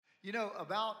You know,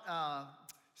 about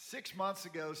 6 months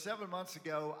ago, 7 months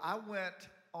ago, I went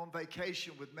on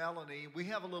vacation with Melanie. We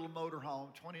have a little motorhome,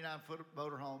 29-foot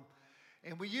motorhome,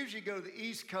 and we usually go to the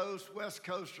East Coast, West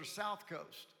Coast, or South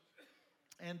Coast.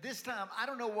 And this time, I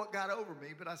don't know what got over me,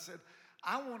 but I said,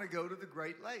 I want to go to the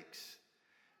Great Lakes.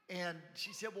 And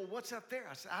she said, well, what's up there?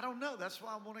 I said, I don't know. That's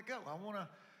why I want to go.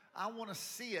 I want to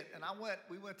see it. And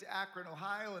we went to Akron,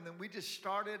 Ohio, and then we just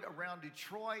started around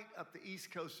Detroit, up the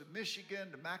east coast of Michigan,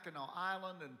 to Mackinac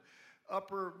Island, and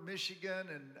upper Michigan,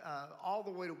 and all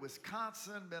the way to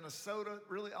Wisconsin, Minnesota,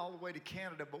 really all the way to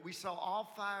Canada. But we saw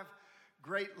all 5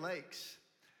 Great Lakes.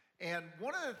 And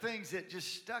one of the things that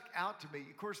just stuck out to me,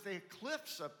 of course, the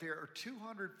cliffs up there are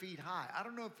 200 feet high. I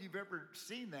don't know if you've ever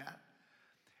seen that.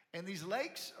 And these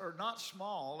lakes are not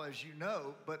small, as you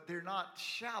know, but they're not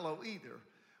shallow either.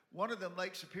 One of them,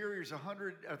 Lake Superior, is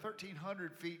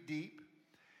 1,300 feet deep,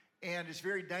 and it's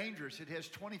very dangerous. It has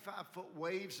 25-foot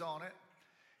waves on it.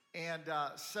 And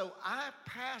so I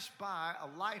passed by a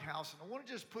lighthouse, and I want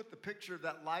to just put the picture of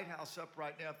that lighthouse up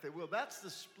right now, if they will. That's the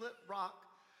Split Rock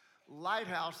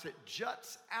Lighthouse that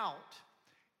juts out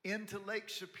into Lake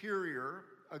Superior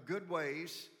a good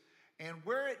ways. And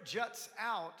where it juts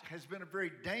out has been a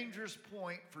very dangerous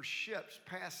point for ships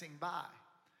passing by.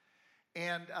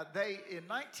 And in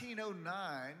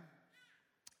 1909,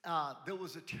 there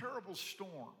was a terrible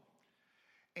storm.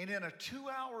 And in a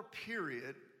 2-hour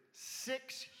period,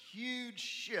 6 huge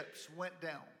ships went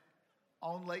down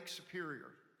on Lake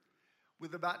Superior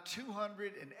with about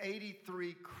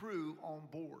 283 crew on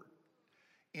board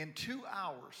in 2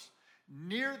 hours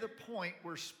near the point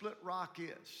where Split Rock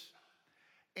is.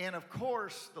 And of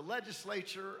course, the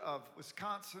legislature of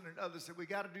Wisconsin and others said, we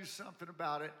got to do something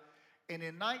about it. And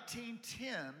in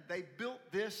 1910, they built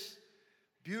this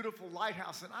beautiful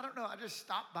lighthouse. And I don't know, I just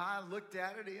stopped by and looked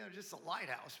at it, just a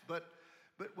lighthouse. But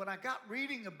when I got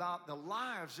reading about the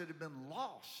lives that had been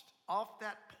lost off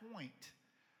that point,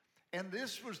 and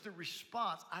this was the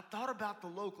response, I thought about the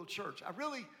local church.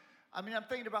 I'm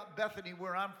thinking about Bethany,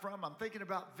 where I'm from. I'm thinking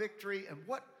about Victory and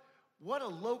what a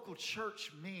local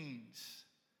church means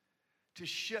to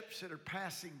ships that are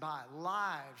passing by,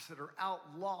 lives that are out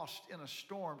lost in a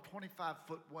storm,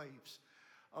 25-foot waves.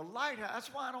 A lighthouse,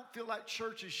 that's why I don't feel like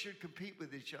churches should compete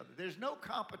with each other. There's no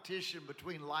competition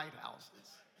between lighthouses.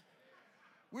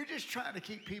 We're just trying to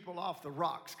keep people off the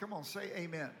rocks. Come on, say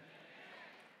amen.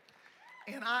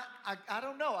 And I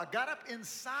don't know, I got up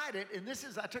inside it, and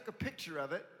I took a picture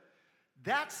of it.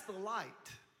 That's the light.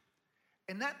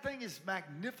 And that thing is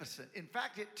magnificent. In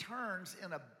fact, it turns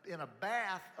in a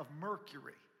bath of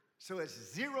mercury. So it's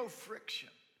zero friction.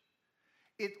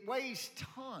 It weighs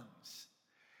tons.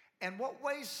 And what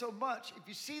weighs so much, if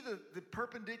you see the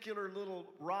perpendicular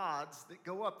little rods that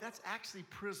go up, that's actually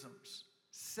prisms.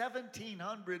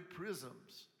 1,700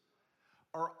 prisms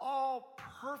are all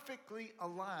perfectly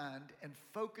aligned and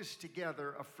focused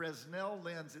together, a Fresnel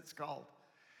lens it's called.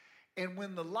 And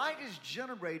when the light is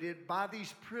generated by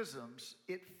these prisms,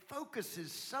 it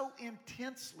focuses so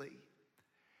intensely,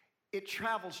 it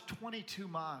travels 22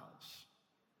 miles.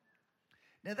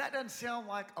 Now that doesn't sound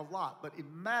like a lot, but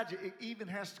imagine it even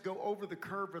has to go over the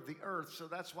curve of the earth, so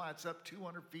that's why it's up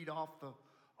 200 feet off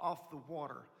the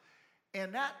water.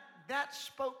 And that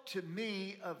spoke to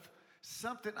me of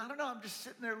something, I don't know, I'm just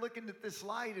sitting there looking at this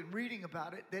light and reading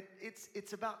about it, that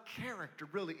it's about character,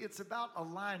 really. It's about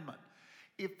alignment.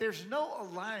 If there's no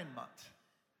alignment,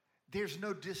 there's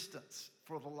no distance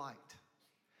for the light.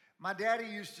 My daddy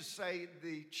used to say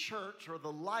the church or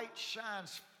the light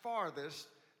shines farthest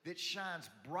that shines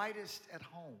brightest at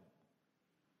home.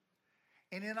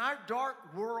 And in our dark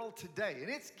world today, and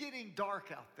it's getting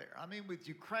dark out there. I mean, with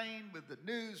Ukraine, with the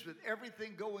news, with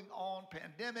everything going on,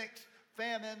 pandemics,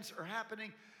 famines are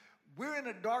happening. We're in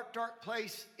a dark, dark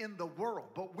place in the world,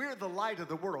 but we're the light of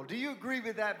the world. Do you agree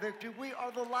with that, Victor? We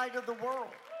are the light of the world.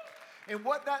 And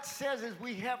what that says is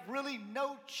we have really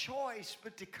no choice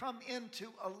but to come into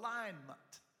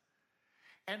alignment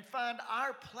and find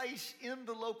our place in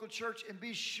the local church and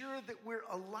be sure that we're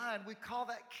aligned. We call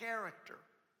that character.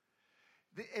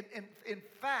 In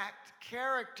fact,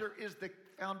 character is the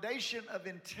foundation of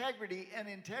integrity, and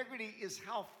integrity is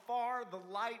how far the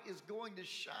light is going to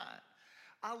shine.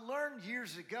 I learned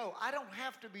years ago, I don't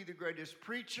have to be the greatest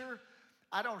preacher.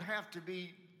 I don't have to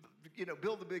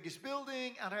build the biggest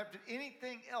building. I don't have to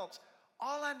anything else.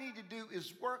 All I need to do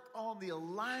is work on the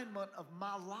alignment of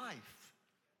my life.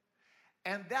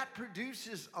 And that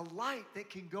produces a light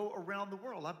that can go around the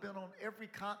world. I've been on every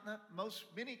continent,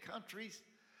 many countries.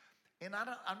 And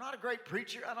I'm not a great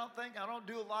preacher, I don't think. I don't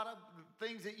do a lot of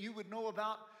things that you would know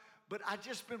about. but I've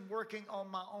just been working on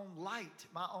my own light,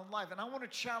 my own life. And I want to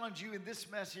challenge you in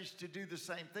this message to do the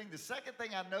same thing. The second thing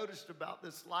I noticed about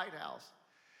this lighthouse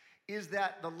is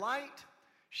that the light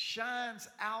shines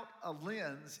out a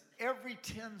lens every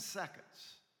 10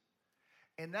 seconds.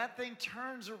 And that thing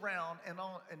turns around, and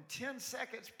in 10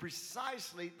 seconds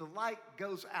precisely, the light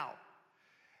goes out.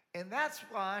 And that's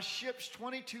why ships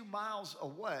 22 miles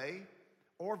away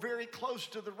or very close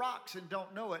to the rocks and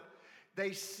don't know it,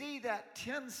 they see that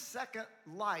 10-second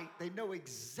light. They know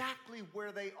exactly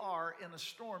where they are in a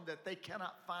storm that they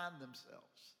cannot find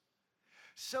themselves.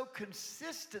 So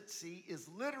consistency is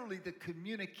literally the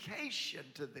communication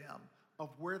to them of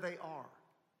where they are.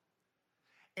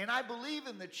 And I believe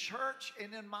in the church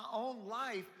and in my own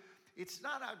life, it's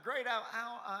not how great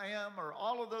I am or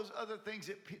all of those other things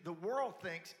that the world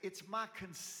thinks. It's my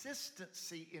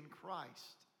consistency in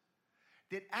Christ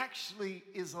that actually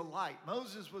is a light.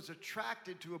 Moses was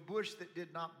attracted to a bush that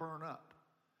did not burn up.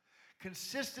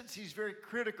 Consistency is very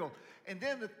critical. And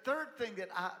then the third thing that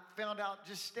I found out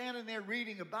just standing there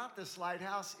reading about this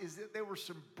lighthouse is that there were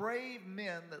some brave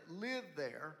men that lived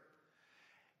there,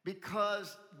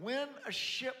 because when a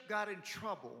ship got in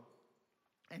trouble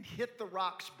and hit the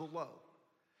rocks below,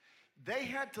 they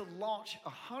had to launch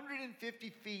 150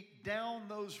 feet down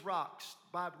those rocks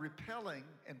by rappelling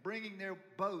and bringing their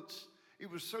boats. It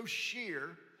was so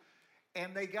sheer.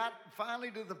 And they got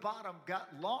finally to the bottom,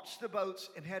 launched the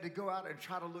boats, and had to go out and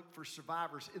try to look for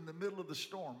survivors in the middle of the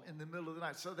storm, in the middle of the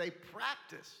night. So they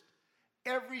practiced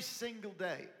every single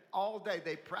day, all day.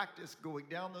 They practiced going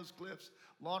down those cliffs,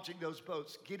 launching those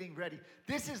boats, getting ready.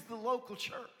 This is the local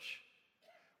church.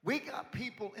 We got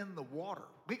people in the water.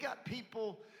 We got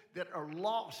people that are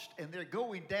lost, and they're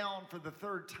going down for the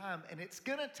third time. And it's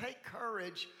going to take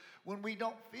courage when we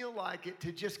don't feel like it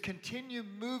to just continue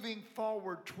moving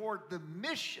forward toward the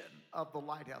mission of the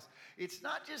lighthouse. It's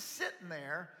not just sitting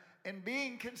there and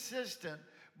being consistent,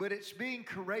 but it's being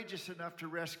courageous enough to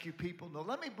rescue people. Now,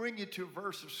 let me bring you to a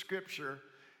verse of scripture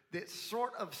that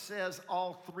sort of says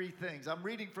all three things. I'm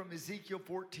reading from Ezekiel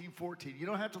 14:14. You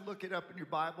don't have to look it up in your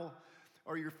Bible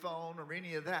or your phone or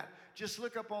any of that. Just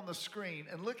look up on the screen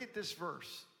and look at this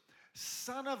verse.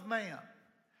 Son of man,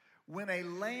 when a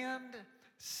land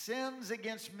sins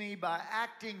against me by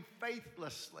acting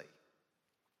faithlessly,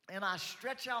 and I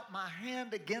stretch out my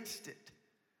hand against it,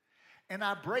 and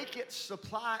I break its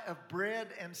supply of bread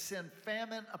and send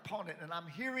famine upon it. And I'm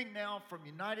hearing now from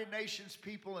United Nations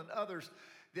people and others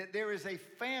that there is a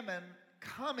famine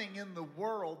coming in the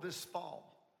world this fall.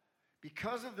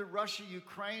 Because of the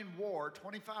Russia-Ukraine war,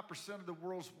 25% of the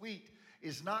world's wheat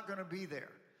is not going to be there.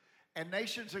 And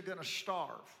nations are going to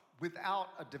starve without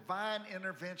a divine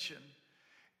intervention.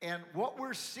 And what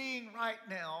we're seeing right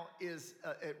now is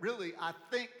really, I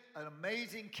think, an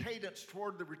amazing cadence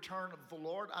toward the return of the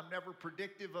Lord. I'm never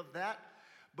predictive of that.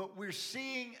 But we're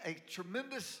seeing a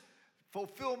tremendous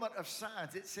fulfillment of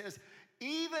signs. It says,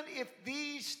 even if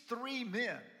these three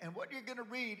men, and what you're going to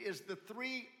read is the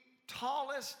three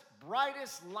tallest,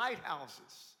 brightest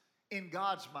lighthouses in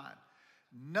God's mind,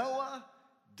 Noah,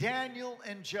 Daniel,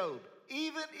 and Job.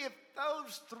 Even if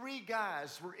those three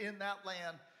guys were in that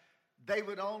land, they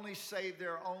would only save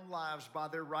their own lives by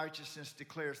their righteousness,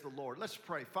 declares the Lord. Let's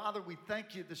pray. Father, we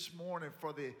thank you this morning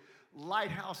for the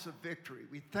lighthouse of victory.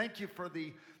 We thank you for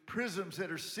the prisms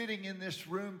that are sitting in this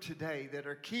room today that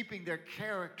are keeping their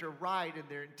character right and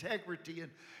their integrity and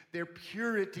their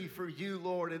purity for you,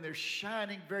 Lord, and they're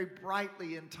shining very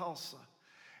brightly in Tulsa.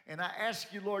 And I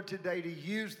ask you, Lord, today to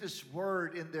use this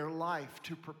word in their life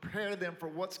to prepare them for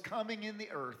what's coming in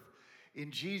the earth. In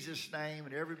Jesus' name,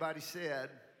 and everybody said,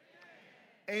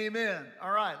 Amen.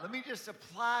 All right, let me just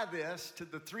apply this to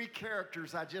the three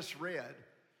characters I just read.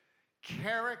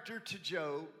 Character to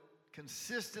Job,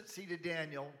 consistency to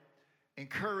Daniel, and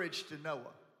courage to Noah.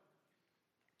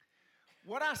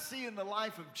 What I see in the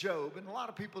life of Job, and a lot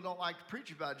of people don't like to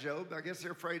preach about Job. I guess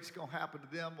they're afraid it's going to happen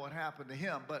to them what happened to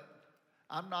him, but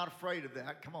I'm not afraid of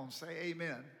that. Come on, say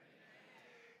amen.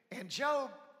 And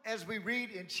Job, as we read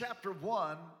in chapter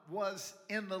 1, was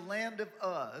in the land of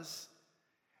Uz.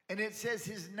 And it says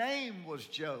his name was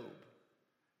Job.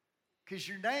 Because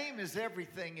your name is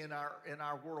everything in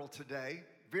our world today.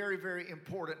 Very, very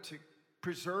important to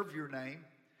preserve your name.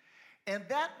 And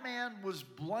that man was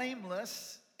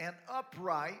blameless and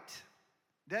upright.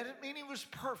 That doesn't mean he was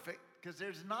perfect, because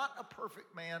there's not a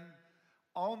perfect man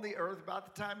on the earth.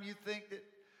 About the time you think that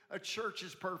a church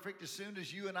is perfect, as soon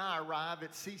as you and I arrive,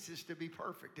 it ceases to be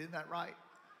perfect. Isn't that right?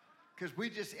 Because we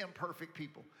just imperfect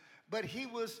people. But he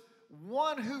was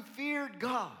one who feared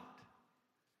God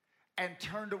and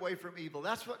turned away from evil.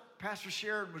 That's what Pastor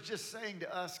Sharon was just saying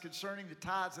to us concerning the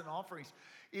tithes and offerings.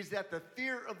 is that the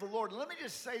fear of the Lord. Let me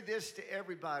just say this to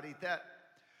everybody, that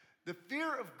the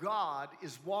fear of God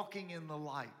is walking in the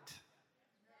light.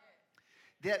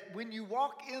 That when you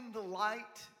walk in the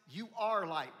light, you are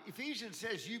light. Ephesians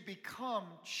says you become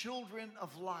children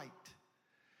of light.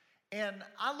 And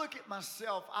I look at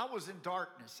myself, I was in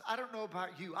darkness. I don't know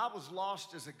about you. I was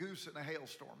lost as a goose in a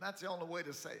hailstorm. That's the only way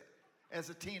to say it. As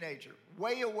a teenager,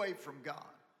 way away from God.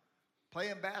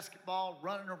 Playing basketball,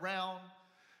 running around,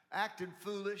 acting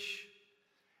foolish.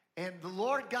 And the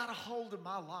Lord got a hold of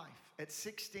my life at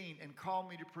 16 and called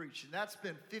me to preach. And that's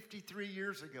been 53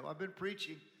 years ago. I've been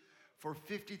preaching for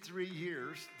 53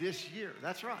 years this year.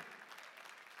 That's right.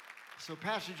 So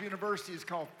Pastors University is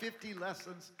called 50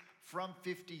 Lessons from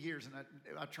 50 Years.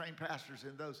 And I train pastors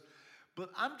in those.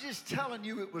 But I'm just telling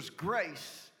you, it was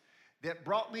grace that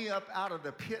brought me up out of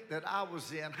the pit that I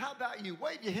was in. How about you?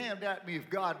 Wave your hand at me if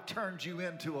God turned you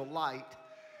into a light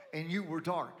and you were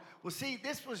dark. Well, see,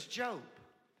 this was Job.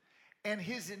 And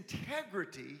his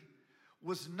integrity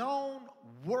was known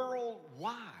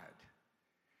worldwide.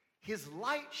 His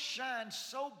light shined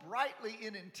so brightly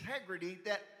in integrity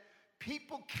that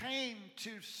people came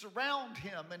to surround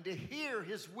him and to hear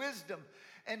his wisdom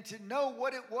and to know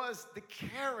what it was, the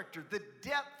character, the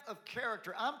depth of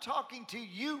character. I'm talking to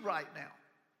you right now.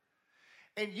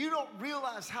 And you don't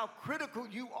realize how critical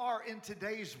you are in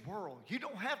today's world. You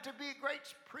don't have to be a great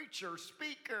preacher,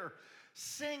 speaker,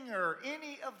 singer,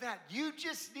 any of that. You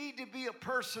just need to be a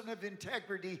person of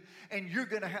integrity, and you're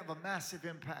going to have a massive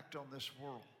impact on this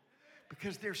world.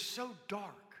 Because they're so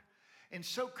dark and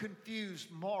so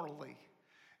confused morally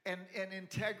and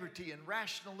integrity and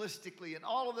rationalistically and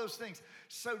all of those things.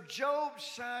 So Job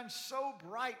shined so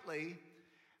brightly,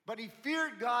 but he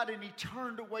feared God and he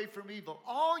turned away from evil.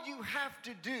 All you have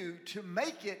to do to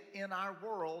make it in our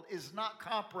world is not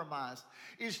compromise,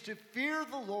 is to fear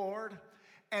the Lord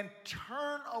and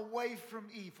turn away from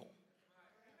evil.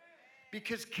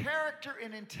 Because character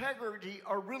and integrity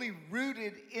are really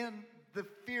rooted in the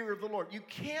fear of the Lord. You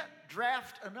can't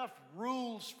draft enough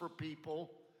rules for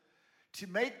people to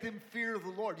make them fear the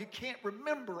Lord. You can't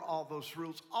remember all those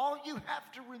rules. All you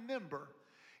have to remember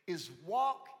is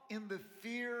walk in the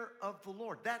fear of the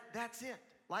Lord. That's it.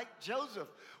 Like Joseph,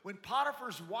 when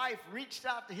Potiphar's wife reached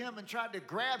out to him and tried to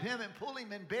grab him and pull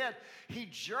him in bed, he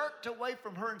jerked away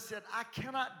from her and said, I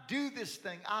cannot do this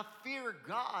thing. I fear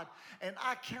God, and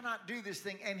I cannot do this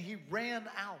thing. And he ran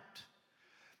out.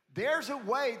 There's a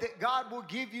way that God will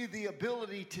give you the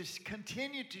ability to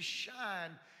continue to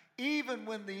shine even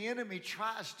when the enemy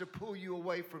tries to pull you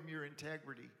away from your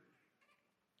integrity.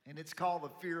 And it's called the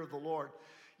fear of the Lord.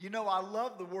 You know, I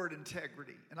love the word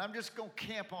integrity, and I'm just going to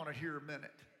camp on it here a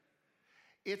minute.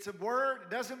 It's a word, it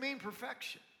doesn't mean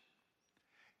perfection.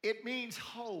 It means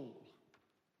whole,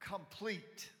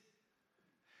 complete.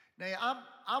 Now,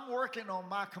 I'm working on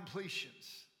my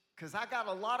completions because I got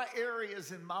a lot of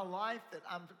areas in my life that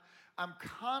I'm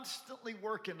constantly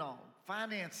working on.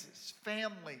 Finances,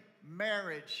 family,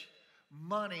 marriage,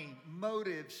 money,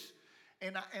 motives.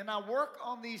 And I work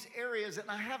on these areas, and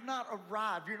I have not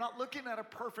arrived. You're not looking at a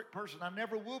perfect person. I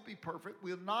never will be perfect.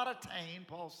 We'll not attain,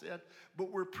 Paul said,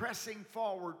 but we're pressing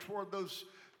forward toward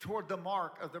the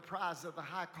mark of the prize of the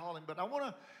high calling. But I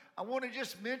want to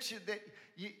just mention that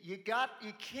you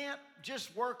can't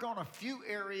just work on a few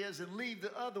areas and leave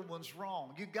the other ones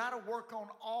wrong. You got to work on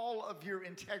all of your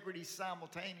integrity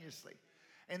simultaneously.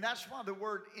 And that's why the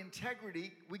word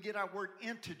integrity, we get our word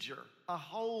integer, a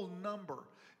whole number.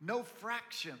 No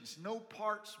fractions, no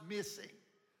parts missing.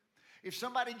 If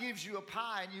somebody gives you a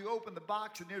pie and you open the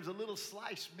box and there's a little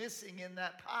slice missing in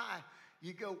that pie,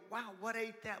 you go, wow, what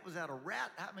ate that? Was that a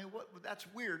rat? I mean, that's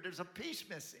weird. There's a piece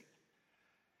missing.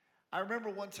 I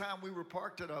remember one time we were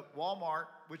parked at a Walmart,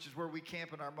 which is where we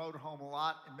camp in our motorhome a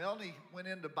lot, and Melanie went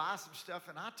in to buy some stuff,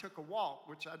 and I took a walk,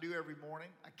 which I do every morning.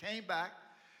 I came back,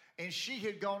 and she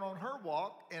had gone on her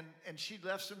walk, and she'd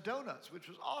left some donuts, which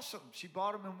was awesome. She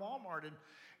bought them in Walmart,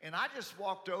 and I just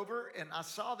walked over, and I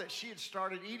saw that she had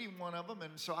started eating one of them,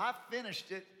 and so I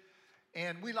finished it,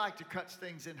 and we like to cut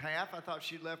things in half. I thought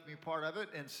she'd left me part of it,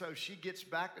 and so she gets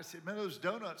back. I said, man, those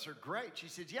donuts are great. She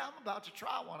said, yeah, I'm about to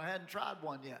try one. I hadn't tried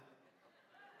one yet.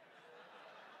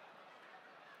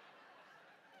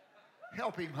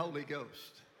 Help him, Holy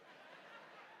Ghost.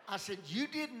 I said, you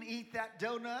didn't eat that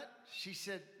donut? She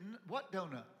said, what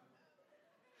donut?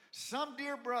 Some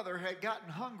dear brother had gotten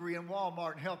hungry in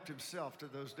Walmart and helped himself to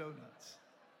those donuts.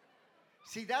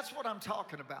 See, that's what I'm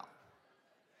talking about.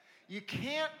 You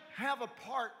can't have a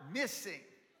part missing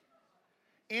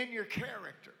in your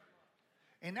character.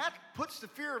 And that puts the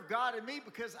fear of God in me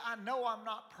because I know I'm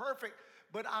not perfect,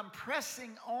 but I'm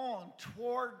pressing on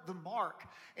toward the mark.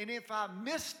 And if I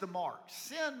miss the mark,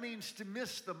 sin means to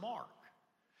miss the mark.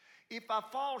 If I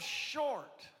fall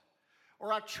short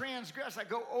or I transgress, I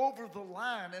go over the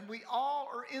line, and we all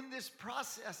are in this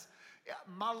process.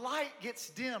 My light gets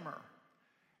dimmer.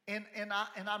 And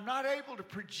I'm not able to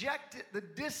project it the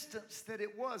distance that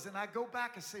it was. And I go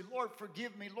back and say, Lord,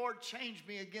 forgive me. Lord, change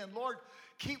me again. Lord,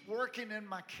 keep working in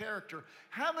my character.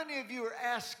 How many of you are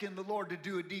asking the Lord to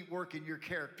do a deep work in your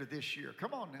character this year?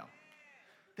 Come on now.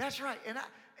 That's right.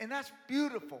 And that's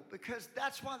beautiful, because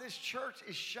that's why this church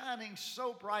is shining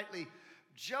so brightly.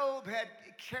 Job had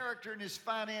character in his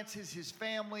finances, his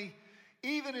family,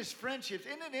 even his friendships.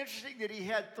 Isn't it interesting that he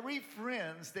had 3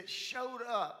 friends that showed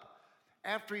up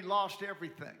after he lost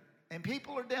everything? And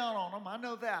people are down on him, I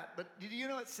know that. But did you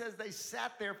know it says they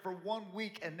sat there for 1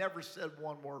 week and never said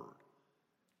one word?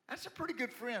 That's a pretty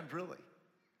good friend, really.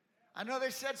 I know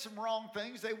they said some wrong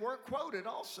things. They were quoted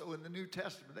also in the New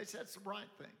Testament. They said some right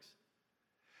things.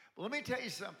 But let me tell you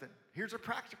something. Here's a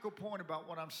practical point about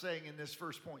what I'm saying in this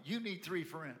first point. You need 3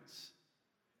 friends.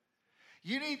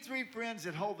 You need 3 friends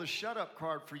that hold the shut up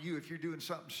card for you if you're doing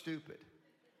something stupid.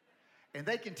 And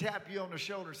they can tap you on the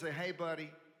shoulder and say, hey, buddy,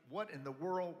 what in the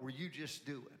world were you just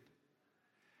doing?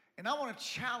 And I want to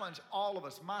challenge all of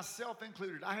us, myself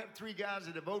included. I have 3 guys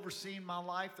that have overseen my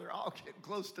life. They're all getting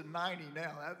close to 90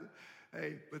 now.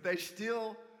 But they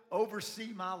still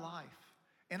oversee my life.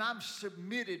 And I'm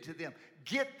submitted to them.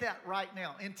 Get that right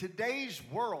now. In today's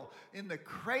world, in the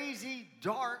crazy,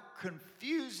 dark,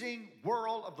 confusing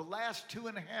world of the last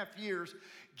 2.5 years,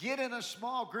 get in a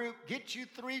small group, get you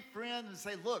 3 friends and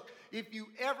say, look, if you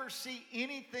ever see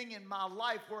anything in my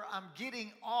life where I'm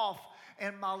getting off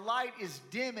and my light is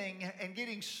dimming and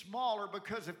getting smaller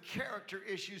because of character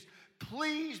issues,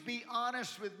 please be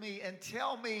honest with me and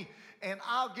tell me, and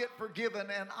I'll get forgiven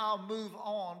and I'll move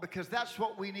on, because that's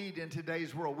what we need in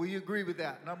today's world. Will you agree with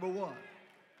that? Number 1.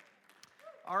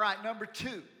 All right, number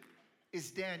 2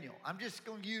 is Daniel. I'm just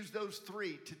going to use those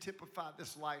 3 to typify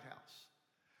this lighthouse.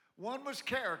 1 was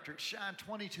character. It shined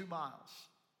 22 miles.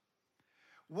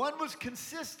 1 was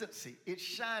consistency. It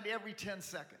shined every 10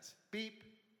 seconds. Beep,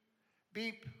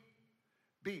 beep,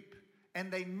 beep.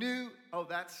 And they knew, oh,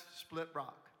 that's split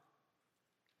rock.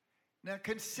 Now,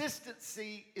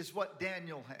 consistency is what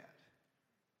Daniel had.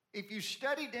 If you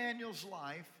study Daniel's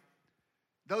life,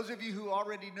 those of you who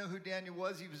already know who Daniel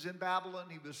was, he was in Babylon.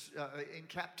 He was in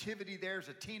captivity there as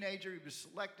a teenager. He was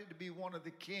selected to be one of the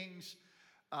king's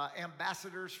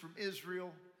ambassadors from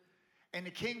Israel. And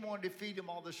the king wanted to feed him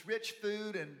all this rich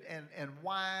food and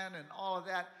wine and all of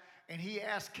that. And he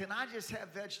asked, can I just have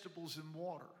vegetables and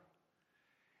water?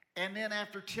 And then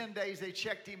after 10 days, they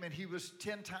checked him, and he was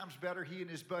 10 times better, he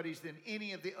and his buddies, than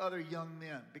any of the other young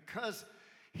men, because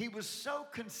he was so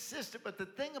consistent. But the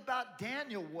thing about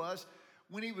Daniel was,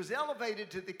 when he was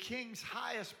elevated to the king's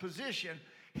highest position,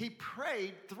 he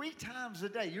prayed 3 times a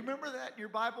day. You remember that in your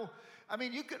Bible? I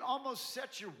mean, you could almost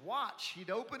set your watch.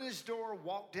 He'd open his door,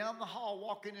 walk down the hall,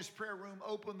 walk in his prayer room,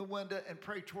 open the window, and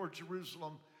pray toward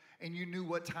Jerusalem, and you knew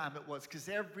what time it was, because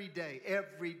every day,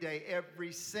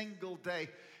 every single day,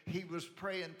 he was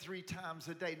praying 3 times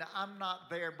a day. Now, I'm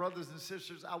not there, brothers and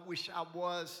sisters. I wish I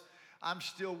was. I'm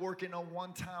still working on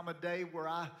 1 time a day where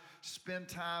I spend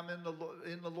time in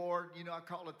the Lord. You know, I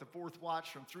call it the 4th watch,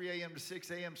 from 3 a.m. to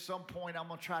 6 a.m. Some point I'm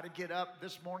going to try to get up.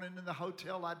 This morning in the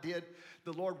hotel I did.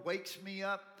 The Lord wakes me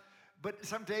up. But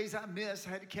some days I miss. I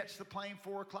had to catch the plane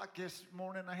 4 o'clock this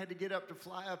morning. I had to get up to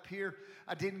fly up here.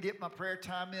 I didn't get my prayer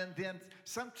time in then.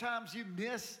 Sometimes you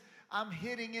miss. I'm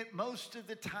hitting it most of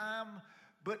the time.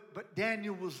 But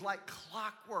Daniel was like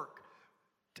clockwork.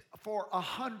 For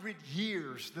 100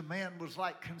 years, the man was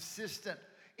like consistent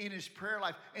in his prayer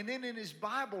life. And then in his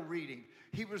Bible reading,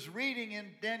 he was reading in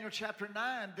Daniel chapter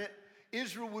 9 that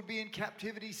Israel would be in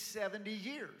captivity 70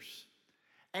 years.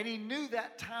 And he knew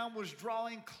that time was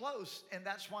drawing close, and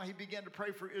that's why he began to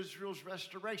pray for Israel's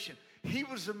restoration. He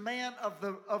was a man of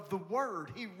the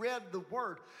Word. He read the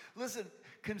Word. Listen,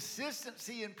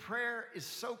 consistency in prayer is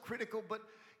so critical, but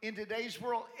in today's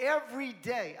world, every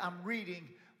day I'm reading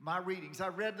my readings. I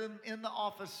read them in the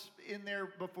office in there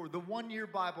before. The 1-year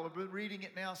Bible, I've been reading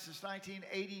it now since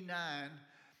 1989.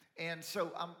 And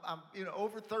so I'm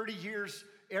over 30 years,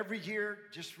 every year,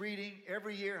 just reading,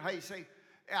 every year. Hey, say,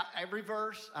 every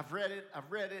verse, I've read it,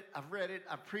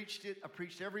 I've preached it, I've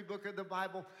preached every book of the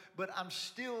Bible, but I'm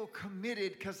still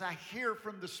committed because I hear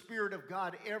from the Spirit of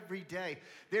God every day.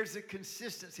 There's a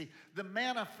consistency. The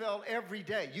manna fell every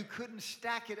day. You couldn't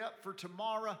stack it up for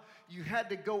tomorrow. You had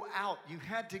to go out. You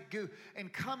had to go.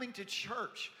 And coming to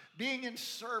church, being in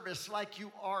service like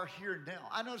you are here now.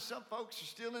 I know some folks are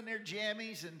still in their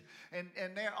jammies and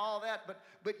they're all that,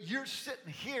 but you're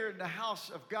sitting here in the house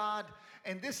of God,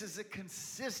 and this is a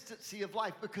consistency of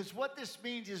life, because what this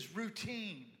means is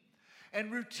routine. And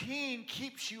routine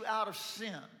keeps you out of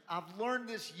sin. I've learned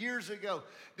this years ago,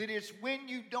 that it's when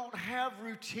you don't have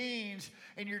routines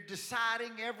and you're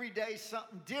deciding every day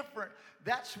something different,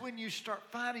 that's when you start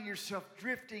finding yourself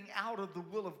drifting out of the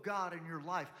will of God in your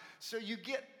life. So you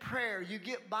get prayer, you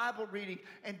get Bible reading,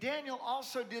 and Daniel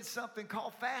also did something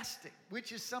called fasting,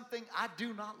 which is something I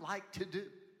do not like to do.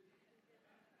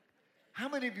 How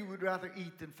many of you would rather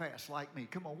eat than fast like me?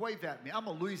 Come on, wave at me. I'm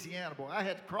a Louisiana boy. I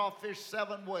had crawfish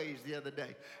 7 ways the other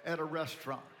day at a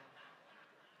restaurant.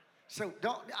 So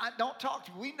don't talk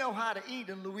to me. We know how to eat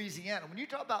in Louisiana. When you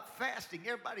talk about fasting,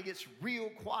 everybody gets real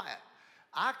quiet.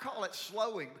 I call it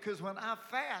slowing, because when I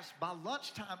fast, by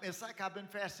lunchtime, it's like I've been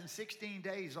fasting 16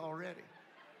 days already.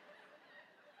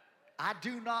 I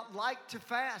do not like to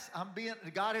fast.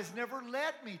 God has never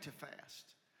led me to fast.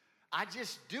 I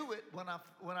just do it when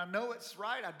I know it's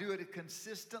right. I do it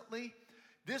consistently.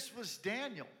 This was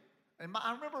Daniel. And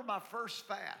I remember my first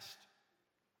fast.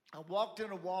 I walked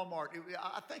into Walmart.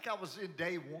 I think I was in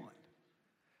day 1.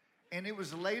 And it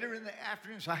was later in the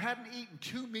afternoon, so I hadn't eaten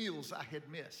 2 meals I had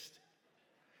missed.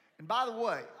 And by the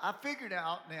way, I figured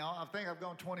out now, I think I've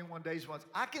gone 21 days once,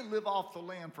 I can live off the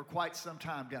land for quite some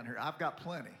time down here. I've got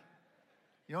plenty.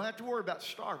 You don't have to worry about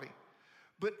starving.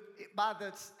 But by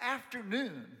the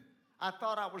afternoon, I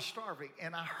thought I was starving,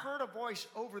 and I heard a voice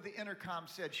over the intercom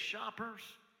said, "Shoppers,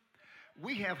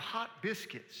 we have hot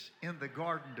biscuits in the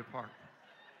garden department."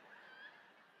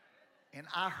 And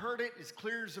I heard it as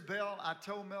clear as a bell. I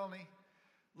told Melanie,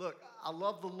 "Look, I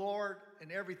love the Lord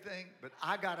and everything, but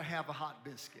I got to have a hot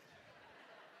biscuit."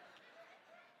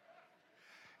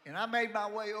 And I made my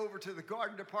way over to the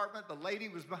garden department. The lady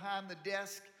was behind the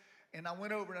desk. And I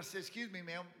went over and I said, "Excuse me,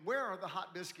 ma'am, where are the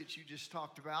hot biscuits you just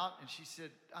talked about?" And she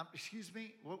said, "Excuse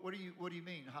me, what do you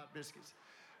mean, hot biscuits?"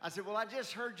 I said, "Well, I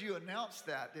just heard you announce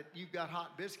that you've got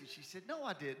hot biscuits." She said, "No,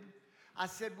 I didn't. I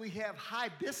said we have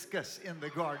hibiscus in the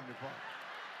garden department."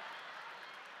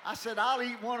 I said, "I'll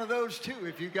eat one of those too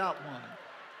if you got one."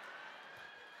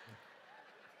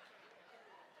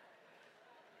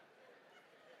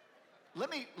 Let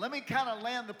me kind of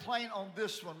land the plane on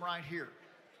this one right here.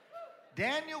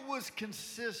 Daniel was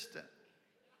consistent.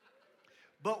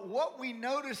 But what we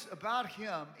notice about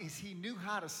him is he knew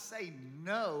how to say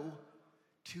no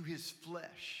to his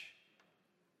flesh.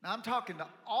 Now, I'm talking to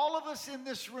all of us in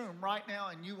this room right now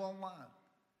and you online.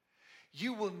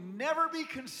 You will never be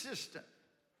consistent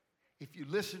if you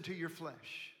listen to your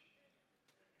flesh.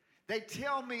 They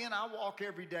tell me, and I walk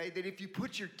every day, that if you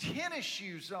put your tennis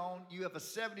shoes on, you have a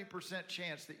 70%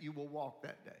 chance that you will walk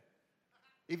that day.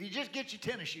 If you just get your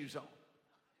tennis shoes on.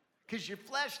 Because your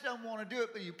flesh doesn't want to do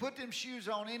it, but you put them shoes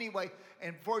on anyway,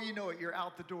 and before you know it, you're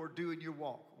out the door doing your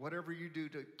walk, whatever you do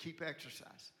to keep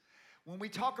exercise. When we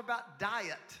talk about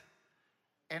diet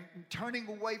and turning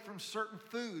away from certain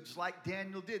foods like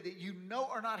Daniel did that you know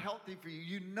are not healthy for you,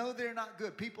 you know they're not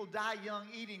good. People die young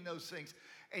eating those things,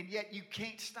 and yet you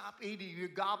can't stop eating. You're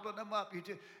gobbling them up.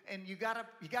 And you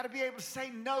gotta be able to say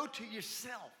no to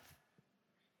yourself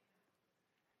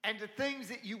and to things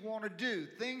that you want to do,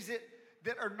 things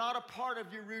that are not a part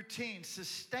of your routine,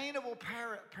 sustainable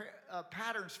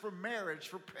patterns for marriage,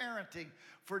 for parenting,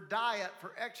 for diet,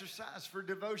 for exercise, for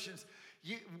devotions.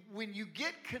 When you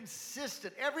get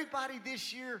consistent, everybody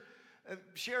this year,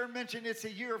 Sharon mentioned it's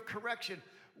a year of correction.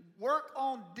 Work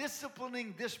on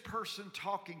disciplining this person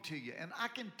talking to you. And I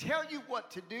can tell you what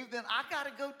to do, then I got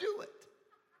to go do it.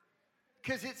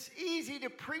 Because it's easy to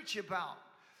preach about,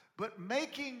 but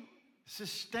making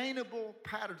sustainable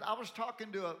patterns. I was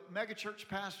talking to a megachurch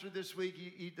pastor this week.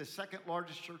 He's the second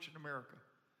largest church in America.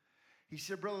 He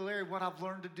said, "Brother Larry, what I've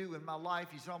learned to do in my life,"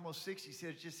 he's almost 60, he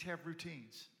said, "just have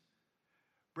routines.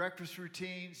 Breakfast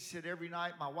routines." He said, "Every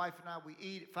night, my wife and I, we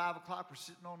eat at 5 o'clock. We're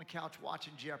sitting on the couch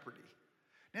watching Jeopardy."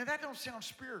 Now, that don't sound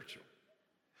spiritual,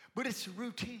 but it's a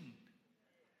routine.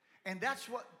 And that's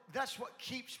what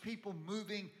keeps people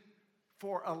moving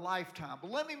for a lifetime. But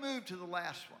let me move to the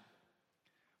last one.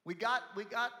 We got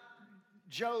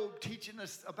Job teaching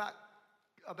us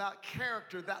about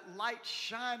character, that light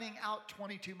shining out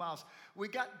 22 miles. We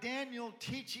got Daniel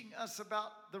teaching us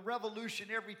about the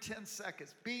revolution every 10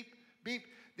 seconds. Beep, beep,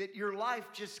 that your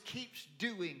life just keeps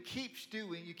doing.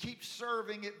 You keep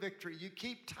serving at Victory. You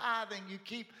keep tithing. You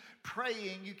keep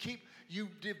praying. You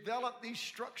develop these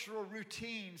structural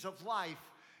routines of life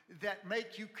that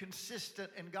make you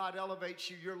consistent, and God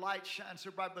elevates you. Your light shines so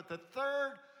bright. But the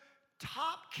third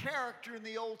top character in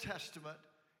the Old Testament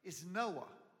is Noah.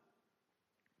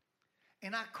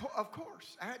 And of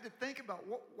course, I had to think about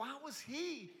why was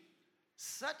he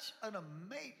such an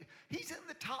amazing, he's in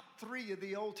the top 3 of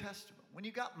the Old Testament. When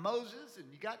you got Moses and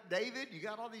you got David, you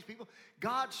got all these people,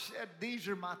 God said, these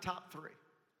are my top 3.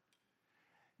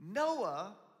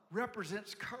 Noah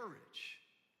represents courage.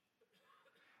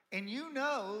 And you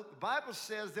know, the Bible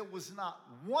says there was not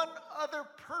one other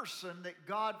person that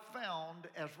God found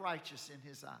as righteous in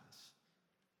his eyes.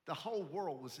 The whole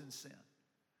world was in sin.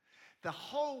 The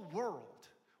whole world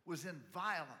was in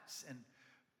violence and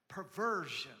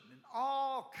perversion and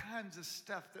all kinds of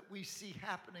stuff that we see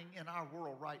happening in our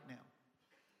world right now.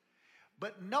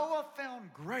 But Noah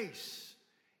found grace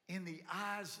in the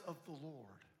eyes of the Lord.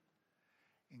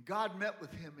 And God met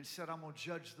with him and said, I'm going to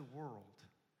judge the world.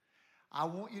 I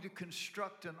want you to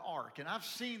construct an ark. And I've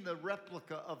seen the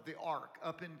replica of the ark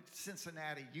up in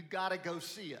Cincinnati. You got to go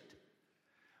see it.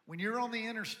 When you're on the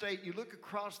interstate, you look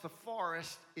across the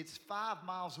forest, it's 5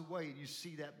 miles away, and you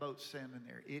see that boat standing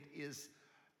there.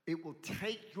 It will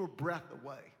take your breath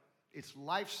away. It's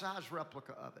life-size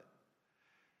replica of it.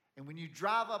 And when you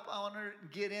drive up on it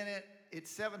and get in it, it's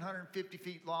 750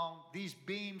 feet long. These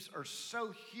beams are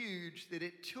so huge that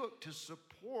it took to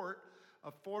support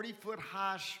a 40-foot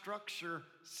high structure,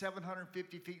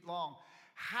 750 feet long.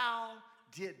 How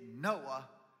did Noah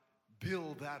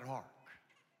build that ark?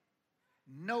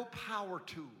 No power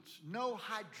tools, no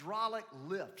hydraulic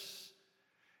lifts.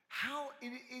 How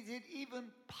is it even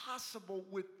possible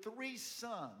with 3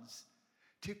 sons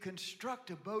to construct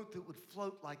a boat that would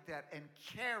float like that and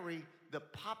carry the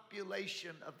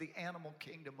population of the animal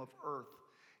kingdom of earth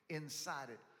inside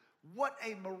it? What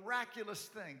a miraculous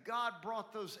thing. God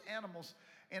brought those animals.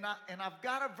 And I've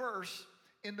got a verse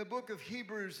in the book of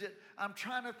Hebrews that I'm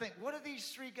trying to think, what are these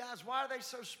 3 guys? Why are they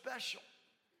so special?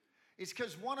 It's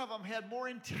because one of them had more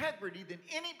integrity than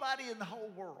anybody in the whole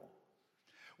world.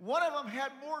 One of them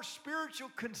had more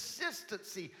spiritual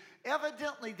consistency,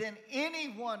 evidently, than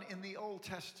anyone in the Old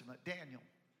Testament, Daniel.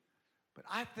 But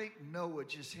I think Noah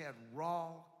just had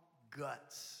raw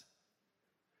guts,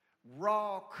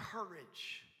 raw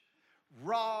courage,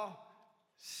 raw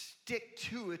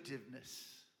stick-to-itiveness.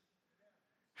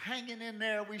 Hanging in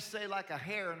there, we say, like a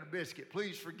hair in a biscuit.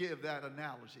 Please forgive that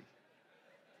analogy.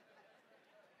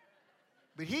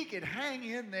 But he could hang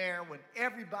in there when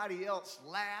everybody else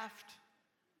laughed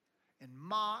and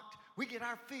mocked. We get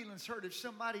our feelings hurt if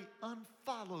somebody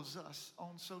unfollows us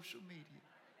on social media.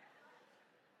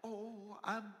 Oh,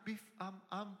 I'm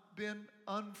been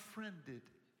unfriended.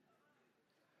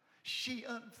 She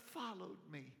unfollowed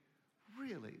me.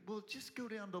 Really? Well, just go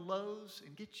down to Lowe's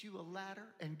and get you a ladder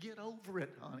and get over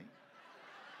it, honey.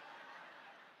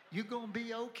 You're going to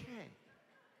be okay.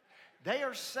 They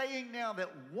are saying now that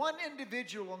one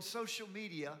individual on social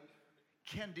media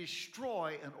can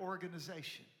destroy an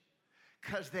organization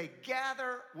because they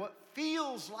gather what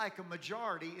feels like a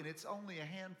majority and it's only a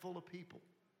handful of people.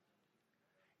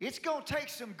 It's going to take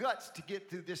some guts to get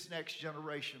through this next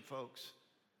generation, folks.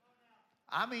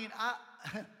 I mean,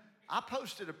 I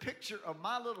posted a picture of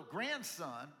my little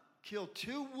grandson killed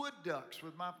 2 wood ducks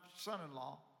with my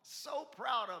son-in-law. So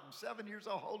proud of him, 7 years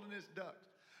old, holding his ducks.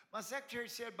 My secretary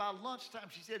said by lunchtime,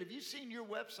 she said, have you seen your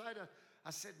website?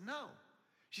 I said, no.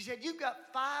 She said, you've got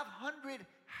 500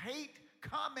 hate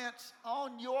comments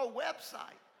on your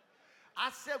website. I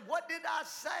said, what did I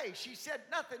say? She said,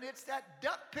 nothing. It's that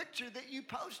duck picture that you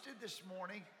posted this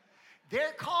morning.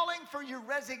 They're calling for your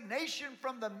resignation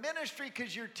from the ministry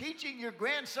because you're teaching your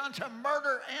grandson to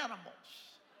murder animals.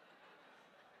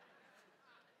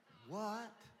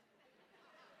 What?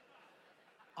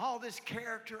 All this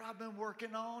character I've been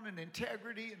working on and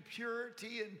integrity and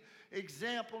purity and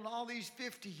example and all these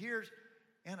 50 years,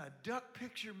 and a duck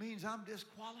picture means I'm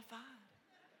disqualified?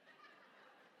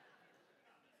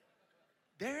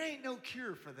 There ain't no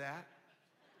cure for that.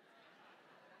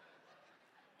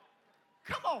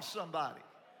 Come on, somebody.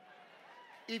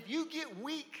 If you get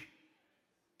weak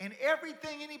and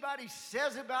everything anybody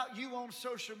says about you on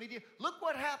social media, look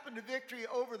what happened to Victory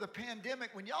over the pandemic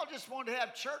when y'all just wanted to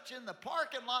have church in the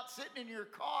parking lot sitting in your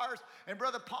cars and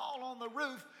Brother Paul on the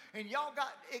roof, and y'all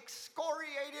got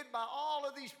excoriated by all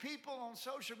of these people on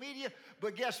social media.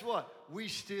 But guess what? We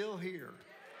still here.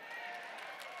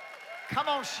 Come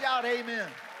on, shout amen.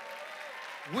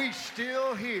 We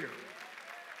still here.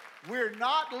 We're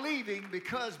not leaving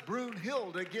because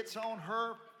Brunhilde gets on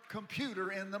her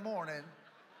computer in the morning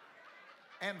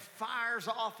and fires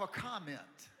off a comment.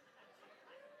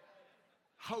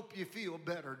 Hope you feel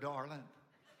better, darling.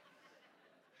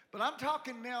 But I'm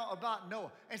talking now about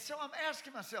Noah. And so I'm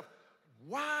asking myself,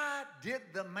 why did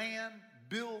the man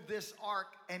build this ark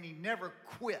and he never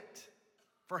quit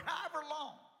for however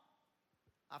long?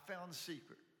 I found the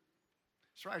secret.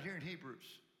 It's right here in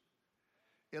Hebrews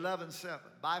 11:7.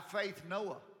 By faith,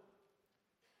 Noah.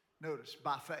 Notice,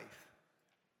 by faith.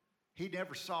 He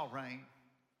never saw rain.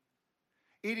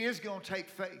 It is going to take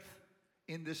faith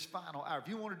in this final hour. If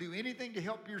you want to do anything to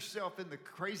help yourself in the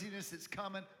craziness that's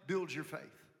coming, build your faith.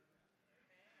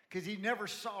 Because he never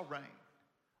saw rain.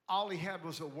 All he had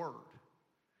was a word.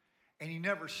 And he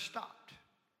never stopped.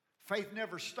 Faith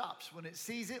never stops. When it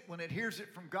sees it, when it hears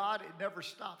it from God, it never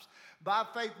stops. By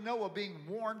faith, Noah, being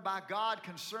warned by God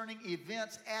concerning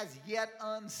events as yet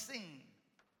unseen,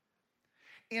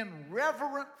 in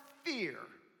reverent fear,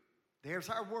 there's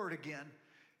our word again,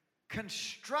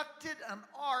 constructed an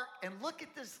ark, and look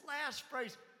at this last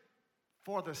phrase,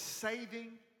 for the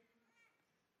saving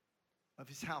of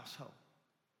his household.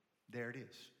 There it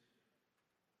is.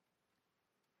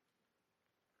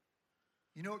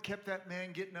 You know what kept that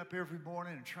man getting up every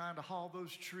morning and trying to haul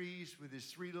those trees with his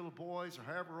 3 little boys, or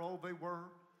however old they were,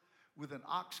 with an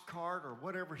ox cart or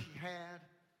whatever he had?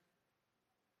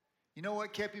 You know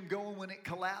what kept him going when it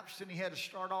collapsed and he had to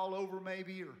start all over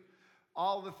maybe, or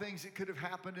all the things that could have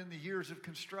happened in the years of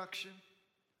construction?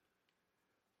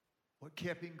 What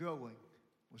kept him going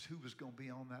was who was going to be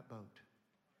on that boat.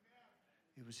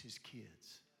 It was his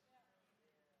kids.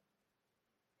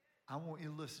 I want you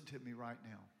to listen to me right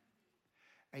now.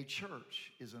 A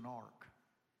church is an ark,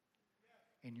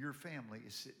 and your family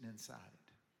is sitting inside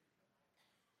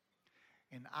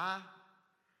it. And I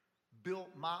built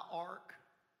my ark,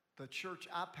 the church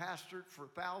I pastored, for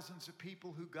thousands of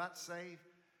people who got saved.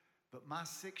 But my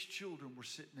 6 children were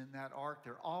sitting in that ark.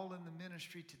 They're all in the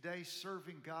ministry today,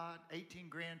 serving God, 18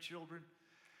 grandchildren.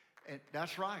 And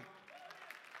that's right.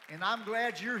 And I'm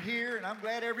glad you're here, and I'm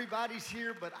glad everybody's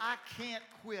here, but I can't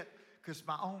quit because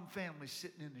my own family's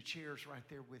sitting in the chairs right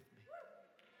there with me.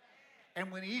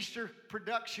 And when Easter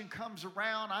production comes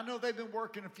around, I know they've been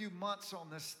working a few months on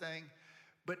this thing,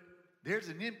 but there's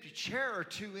an empty chair or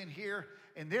 2 in here,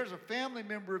 and there's a family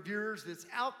member of yours that's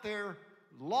out there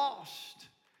lost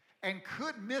and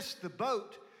could miss the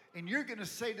boat, and you're going to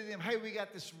say to them, hey, we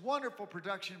got this wonderful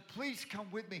production. Please come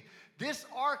with me. This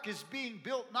ark is being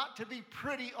built not to be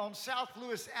pretty on South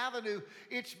Lewis Avenue.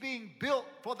 It's being built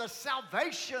for the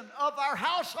salvation of our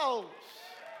households.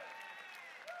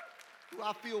 Do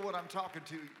I feel what I'm talking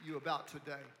to you about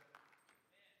today?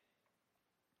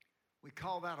 We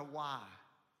call that a why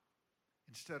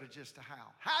instead of just a how.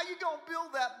 How you going to build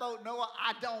that boat, Noah?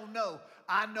 I don't know.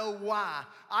 I know why.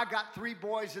 I got 3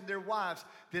 boys and their wives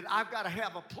that I've got to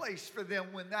have a place for them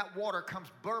when that water comes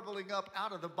burbling up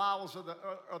out of the bowels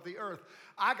of the earth.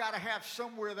 I got to have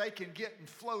somewhere they can get and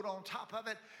float on top of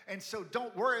it. And so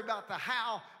don't worry about the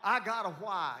how. I got a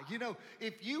why. You know,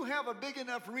 if you have a big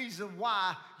enough reason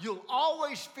why, you'll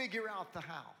always figure out the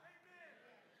how.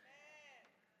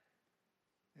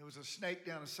 There was a snake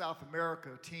down in South America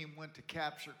a team went to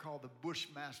capture called the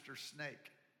Bushmaster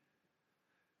snake.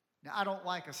 Now, I don't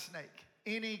like a snake.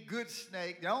 Any good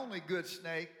snake, the only good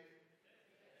snake,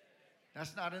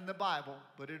 that's not in the Bible,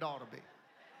 but it ought to be.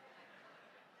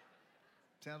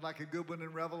 Sounds like a good one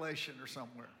in Revelation or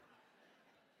somewhere.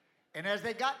 And as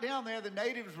they got down there, the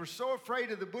natives were so afraid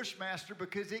of the Bushmaster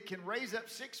because it can raise up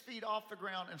 6 feet off the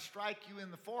ground and strike you in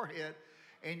the forehead,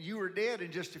 and you are dead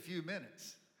in just a few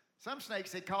minutes. Some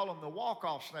snakes, they call them the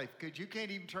walk-off snake because you can't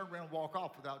even turn around and walk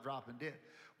off without dropping dead.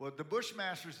 Well, the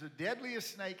Bushmaster is the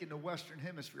deadliest snake in the Western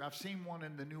Hemisphere. I've seen one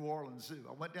in the New Orleans Zoo.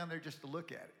 I went down there just to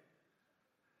look at it.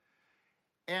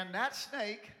 And that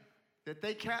snake that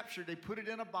they captured, they put it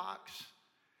in a box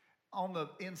on the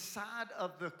inside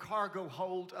of the cargo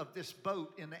hold of this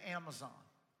boat in the Amazon.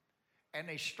 And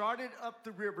they started up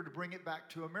the river to bring it back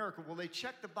to America. Well, they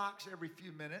checked the box every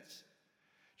few minutes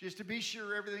just to be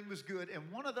sure everything was good. And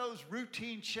one of those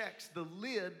routine checks, the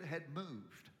lid had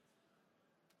moved.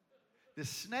 The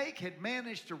snake had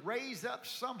managed to raise up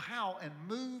somehow and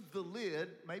move the lid,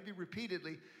 maybe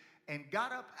repeatedly, and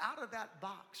got up out of that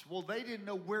box. Well, they didn't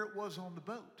know where it was on the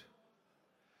boat.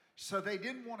 So they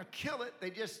didn't want to kill it.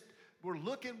 They just were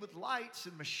looking with lights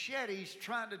and machetes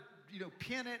trying to,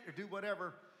 pin it or do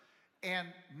whatever, and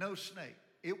no snake.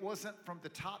 It wasn't from the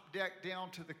top deck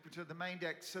down to the main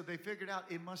deck, so they figured out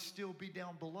it must still be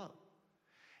down below.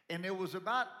 And there was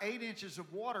about 8 inches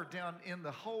of water down in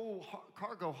the whole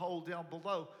cargo hold down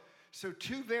below. So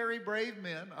 2 very brave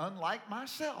men, unlike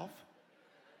myself,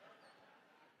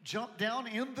 jumped down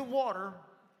in the water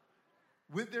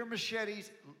with their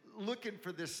machetes looking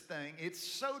for this thing. It's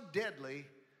so deadly.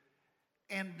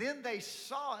 And then they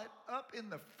saw it up in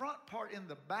the front part, in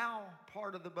the bow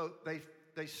part of the boat.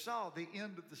 They saw the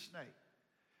end of the snake.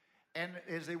 And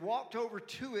as they walked over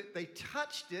to it, they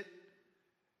touched it,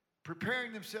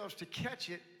 preparing themselves to catch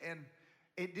it, and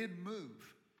it didn't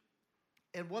move.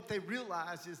 And what they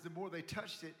realized is the more they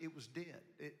touched it, it was dead.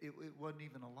 It wasn't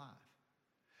even alive.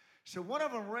 So one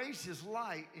of them raised his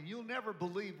light, and you'll never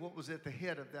believe what was at the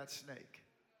head of that snake.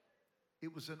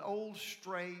 It was an old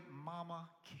stray mama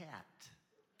cat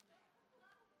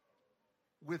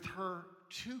with her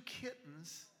 2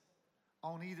 kittens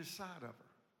on either side of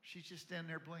her. She's just standing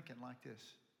there blinking like this.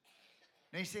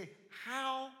 And they say,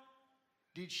 how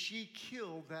did she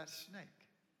kill that snake?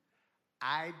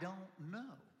 I don't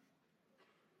know.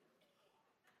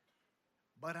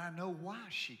 But I know why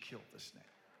she killed the snake.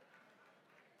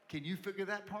 Can you figure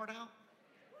that part out?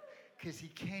 Because he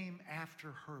came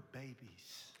after her babies.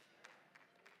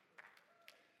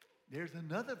 There's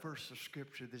another verse of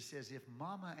scripture that says, if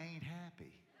mama ain't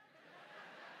happy.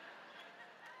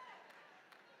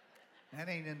 That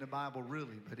ain't in the Bible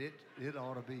really, but it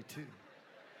ought to be too.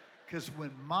 Because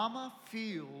when mama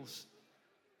feels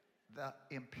the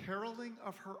imperiling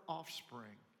of her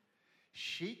offspring,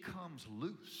 she comes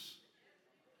loose.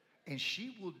 And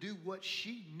she will do what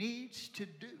she needs to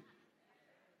do.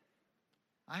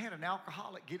 I had an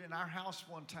alcoholic get in our house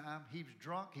one time. He was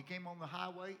drunk. He came on the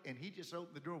highway, and he just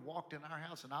opened the door, walked in our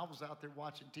house, and I was out there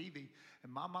watching TV.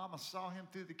 And my mama saw him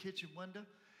through the kitchen window,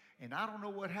 and I don't know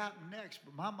what happened next,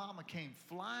 but my mama came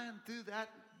flying through that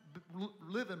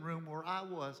living room where I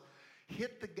was,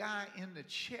 hit the guy in the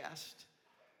chest,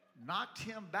 knocked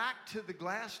him back to the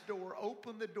glass door,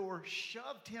 opened the door,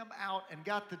 shoved him out, and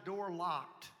got the door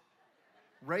locked.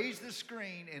 Raised the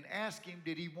screen and asked him,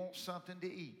 did he want something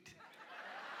to eat?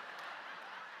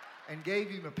 And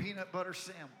gave him a peanut butter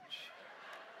sandwich.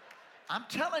 I'm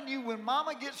telling you, when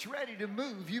mama gets ready to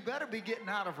move, you better be getting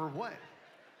out of her way.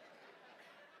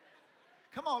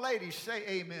 Come on, ladies, say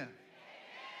amen.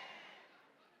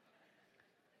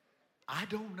 I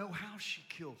don't know how she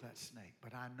killed that snake,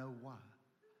 but I know why.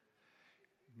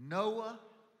 Noah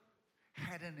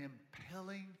had an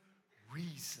impelling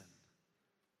reason.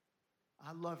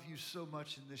 I love you so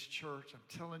much in this church.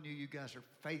 I'm telling you, you guys are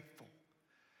faithful.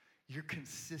 You're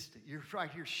consistent. You're right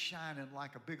here shining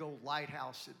like a big old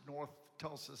lighthouse at North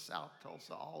Tulsa, South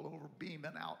Tulsa, all over,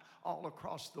 beaming out all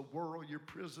across the world. Your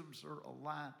prisms are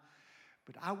aligned.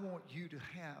 But I want you to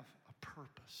have a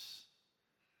purpose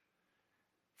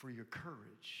for your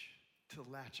courage to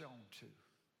latch on to.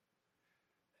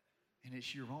 And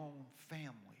it's your own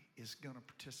family is going to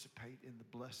participate in the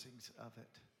blessings of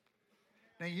it.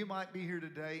 Now, you might be here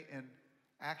today and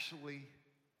actually,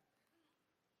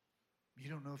 you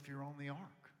don't know if you're on the ark.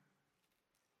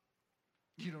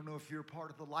 You don't know if you're a part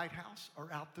of the lighthouse or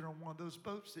out there on one of those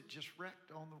boats that just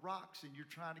wrecked on the rocks and you're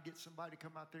trying to get somebody to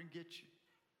come out there and get you.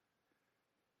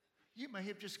 You may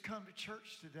have just come to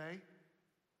church today,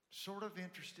 sort of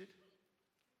interested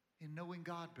in knowing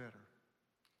God better.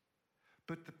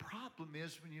 But the problem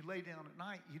is when you lay down at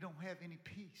night, you don't have any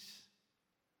peace.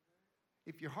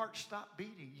 If your heart stopped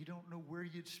beating, you don't know where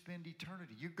you'd spend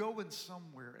eternity. You're going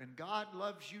somewhere, and God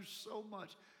loves you so much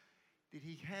that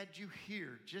he had you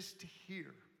here just to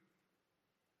hear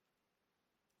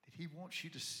that he wants you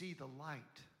to see the light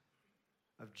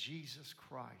of Jesus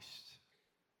Christ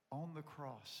on the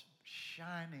cross,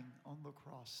 shining on the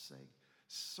cross, saying,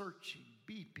 searching,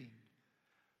 beeping,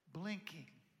 blinking.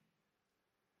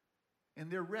 And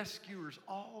there are rescuers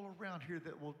all around here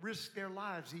that will risk their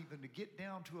lives even to get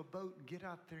down to a boat and get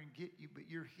out there and get you. But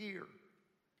you're here.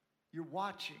 You're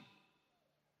watching.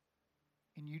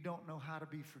 And you don't know how to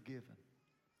be forgiven.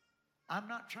 I'm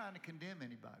not trying to condemn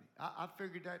anybody. I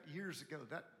figured that years ago.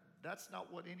 That's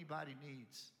not what anybody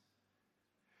needs.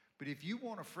 But if you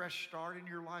want a fresh start in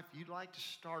your life, you'd like to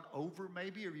start over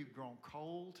maybe, or you've grown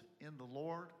cold in the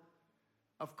Lord,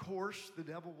 of course, the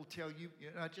devil will tell you,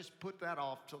 just put that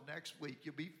off till next week.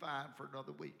 You'll be fine for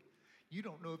another week. You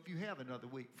don't know if you have another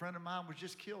week. A friend of mine was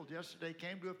just killed yesterday,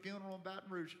 came to a funeral in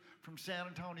Baton Rouge from San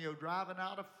Antonio, driving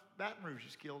out of Baton Rouge,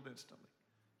 is killed instantly.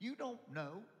 You don't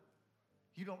know.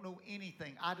 You don't know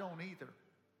anything. I don't either.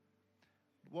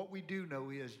 What we do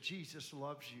know is Jesus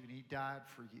loves you, and he died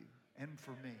for you and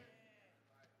for me.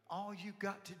 All you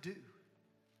got to do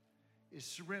is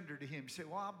surrender to him. You say,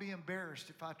 well, I'll be embarrassed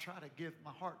if I try to give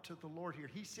my heart to the Lord here.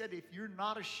 He said, if you're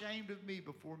not ashamed of me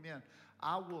before men,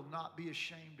 I will not be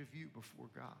ashamed of you before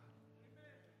God.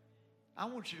 I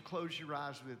want you to close your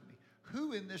eyes with me.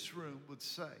 Who in this room would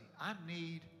say, I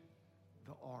need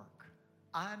the ark.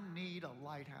 I need a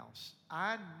lighthouse.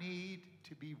 I need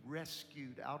to be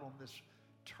rescued out on this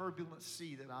turbulent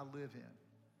sea that I live in.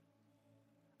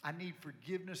 I need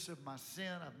forgiveness of my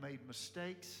sin. I've made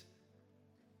mistakes.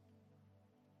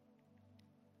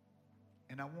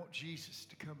 And I want Jesus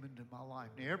to come into my life.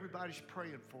 Now, everybody's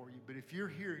praying for you, but if you're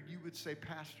here and you would say,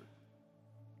 Pastor,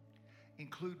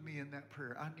 include me in that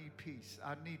prayer. I need peace.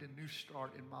 I need a new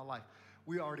start in my life.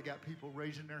 We already got people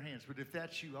raising their hands, but if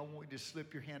that's you, I want you to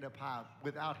slip your hand up high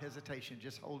without hesitation.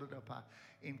 Just hold it up high.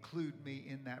 Include me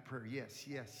in that prayer. Yes,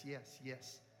 yes, yes,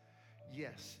 yes,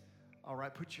 yes. All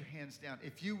right, put your hands down.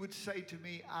 If you would say to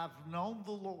me, I've known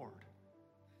the Lord,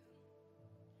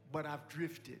 but I've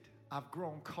drifted. I've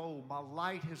grown cold. My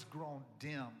light has grown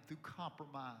dim through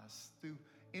compromise, through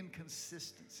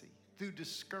inconsistency, through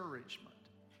discouragement.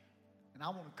 And I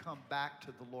want to come back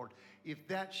to the Lord. If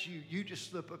that's you, you just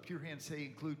slip up your hand and say,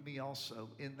 include me also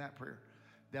in that prayer.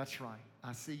 That's right.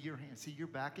 I see your hand. See, you're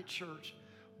back at church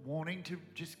wanting to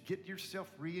just get yourself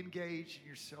re-engaged and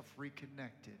yourself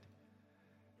reconnected.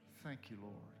 Thank you,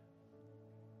 Lord.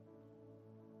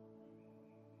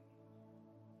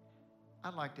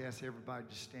 I'd like to ask everybody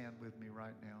to stand with me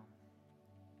right now.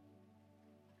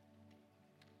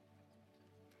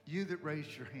 You that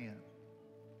raised your hand,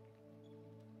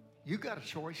 you got a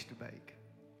choice to make.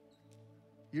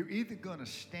 You're either going to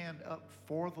stand up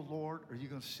for the Lord or you're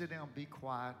going to sit down, be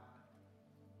quiet,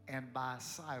 and by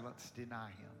silence deny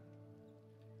Him.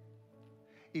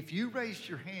 If you raised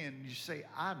your hand and you say,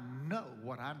 I know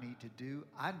what I need to do,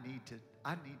 I need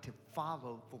to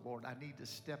follow the Lord. I need to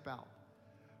step out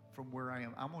from where I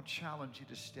am. I'm going to challenge you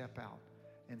to step out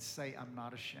and say, I'm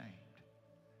not ashamed.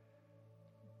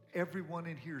 Everyone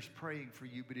in here is praying for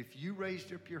you, but if you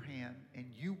raised up your hand and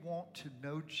you want to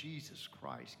know Jesus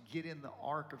Christ, get in the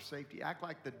ark of safety. Act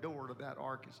like the door to that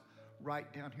ark is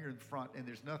right down here in front, and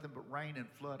there's nothing but rain and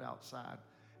flood outside,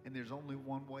 and there's only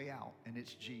one way out, and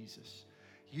it's Jesus.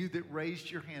 You that raised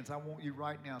your hands, I want you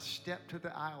right now, step to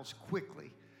the aisles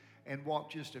quickly and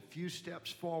walk just a few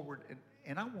steps forward,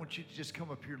 and I want you to just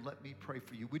come up here and let me pray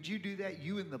for you. Would you do that?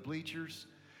 You in the bleachers,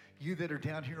 you that are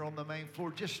down here on the main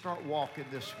floor, just start walking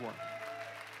this way.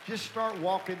 Just start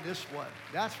walking this way.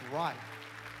 That's right.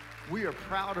 We are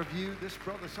proud of you. This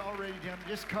brother's already down.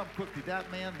 Just come quickly. That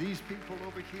man, these people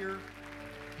over here,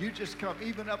 you just come.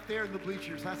 Even up there in the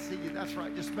bleachers, I see you. That's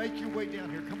right. Just make your way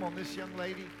down here. Come on, this young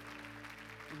lady.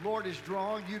 The Lord is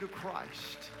drawing you to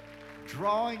Christ.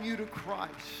 Drawing you to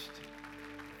Christ.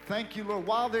 Thank you, Lord.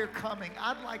 While they're coming,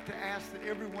 I'd like to ask that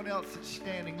everyone else that's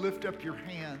standing, lift up your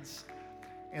hands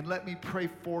and let me pray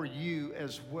for you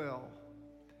as well.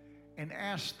 And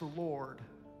ask the Lord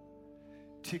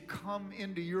to come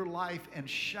into your life and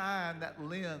shine that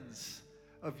lens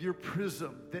of your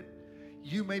prism, that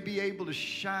you may be able to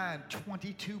shine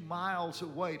 22 miles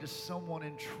away to someone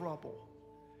in trouble.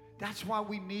 That's why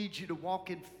we need you to walk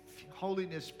in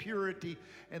holiness, purity,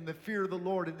 and the fear of the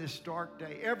Lord in this dark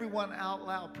day. Everyone out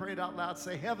loud, pray it out loud.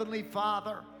 Say, Heavenly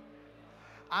Father,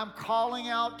 I'm calling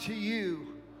out to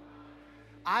you.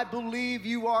 I believe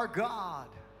you are God,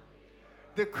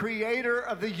 the creator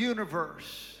of the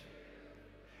universe,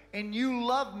 and you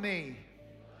love me.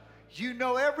 You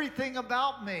know everything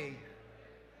about me.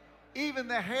 Even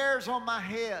the hairs on my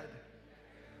head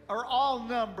are all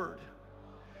numbered.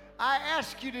 I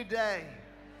ask you today,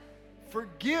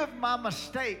 forgive my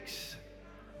mistakes,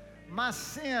 my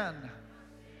sin,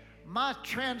 my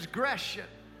transgression,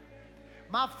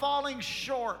 my falling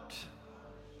short.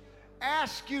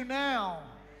 Ask you now,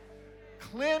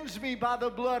 cleanse me by the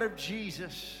blood of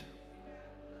Jesus.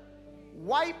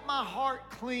 Wipe my heart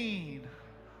clean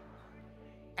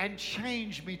and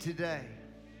change me today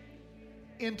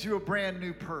into a brand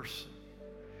new person.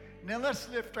 Now let's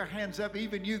lift our hands up,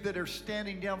 even you that are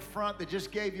standing down front that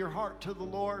just gave your heart to the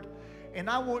Lord. And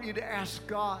I want you to ask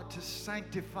God to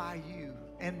sanctify you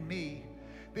and me,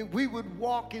 that we would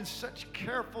walk in such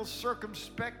careful,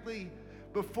 circumspectly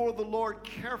before the Lord,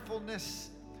 carefulness,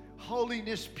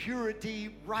 holiness,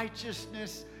 purity,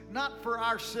 righteousness, not for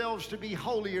ourselves to be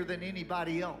holier than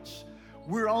anybody else.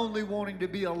 We're only wanting to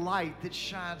be a light that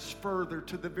shines further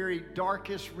to the very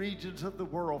darkest regions of the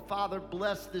world. Father,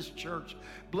 bless this church.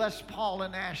 Bless Paul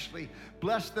and Ashley.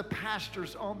 Bless the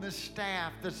pastors on this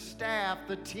staff,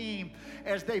 the team,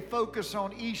 as they focus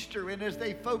on Easter and as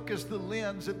they focus the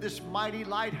lens of this mighty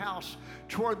lighthouse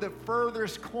toward the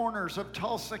furthest corners of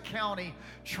Tulsa County,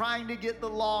 trying to get the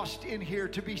lost in here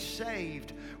to be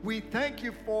saved. We thank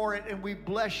you for it and we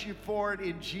bless you for it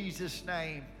in Jesus'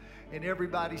 name. And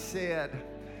everybody said,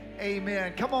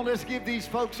 amen. Come on, let's give these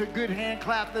folks a good hand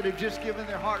clap that have just given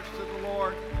their hearts to the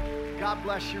Lord. God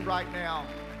bless you right now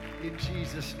in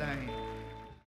Jesus' name.